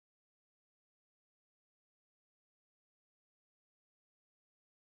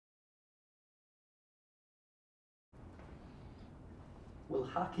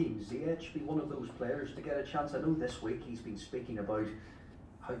Hakim Ziyech be one of those players to get a chance? I know this week he's been speaking about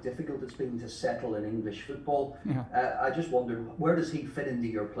how difficult it's been to settle in English football. Yeah. I just wondered, where does he fit into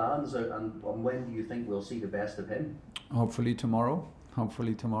your plans, and when do you think we'll see the best of him? Hopefully tomorrow.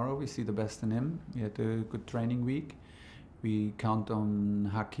 Hopefully tomorrow we see the best in him. We had a good training week. We count on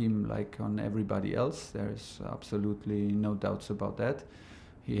Hakim like on everybody else. There's absolutely no doubts about that.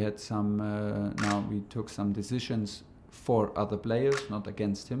 He had some, now we took some decisions for other players, not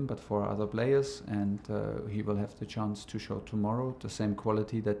against him, but for other players, and he will have the chance to show tomorrow the same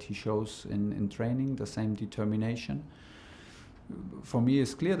quality that he shows in training, the same determination. For me,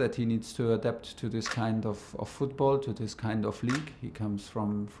 it's clear that he needs to adapt to this kind of football, to this kind of league. He comes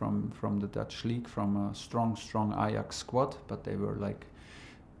from the Dutch league, from a strong Ajax squad, but they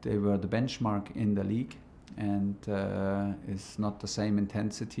were the benchmark in the league, and it's not the same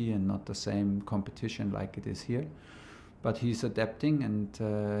intensity and not the same competition like it is here. But he's adapting, and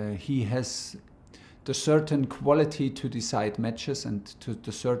he has the certain quality to decide matches and to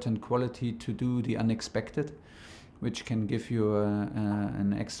the certain quality to do the unexpected, which can give you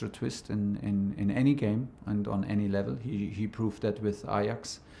an extra twist in any game and on any level. He proved that with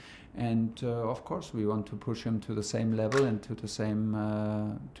Ajax, and of course we want to push him to the same level and to the same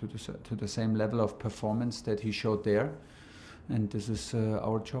level of performance that he showed there, and this is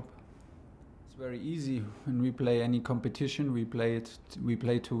our job. It's very easy when we play any competition. We play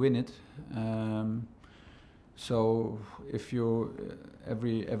to win it. So if you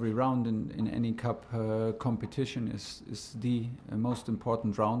every round in any cup competition is the most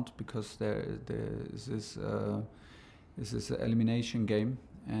important round, because this is an elimination game,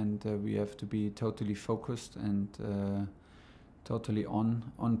 and we have to be totally focused and totally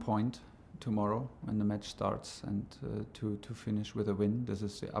on point tomorrow when the match starts, and to finish with a win. This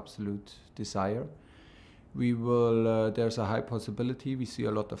is the absolute desire. We will. There's a high possibility we see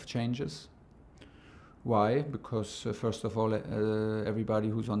a lot of changes. Why? Because first of all, everybody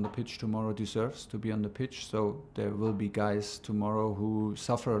who's on the pitch tomorrow deserves to be on the pitch. So there will be guys tomorrow who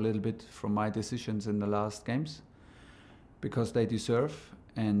suffer a little bit from my decisions in the last games, because they deserve.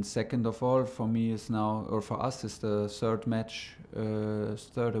 And second of all, for me is now, or for us, is the third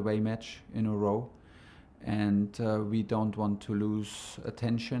away match in a row, and we don't want to lose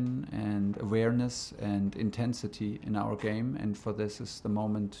attention and awareness and intensity in our game. And for this is the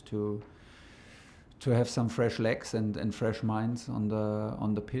moment to have some fresh legs and fresh minds on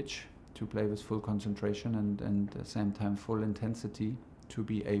the pitch, to play with full concentration and at the same time full intensity, to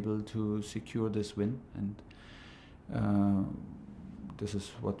be able to secure this win. And this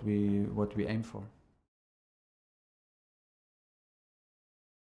is what we aim for.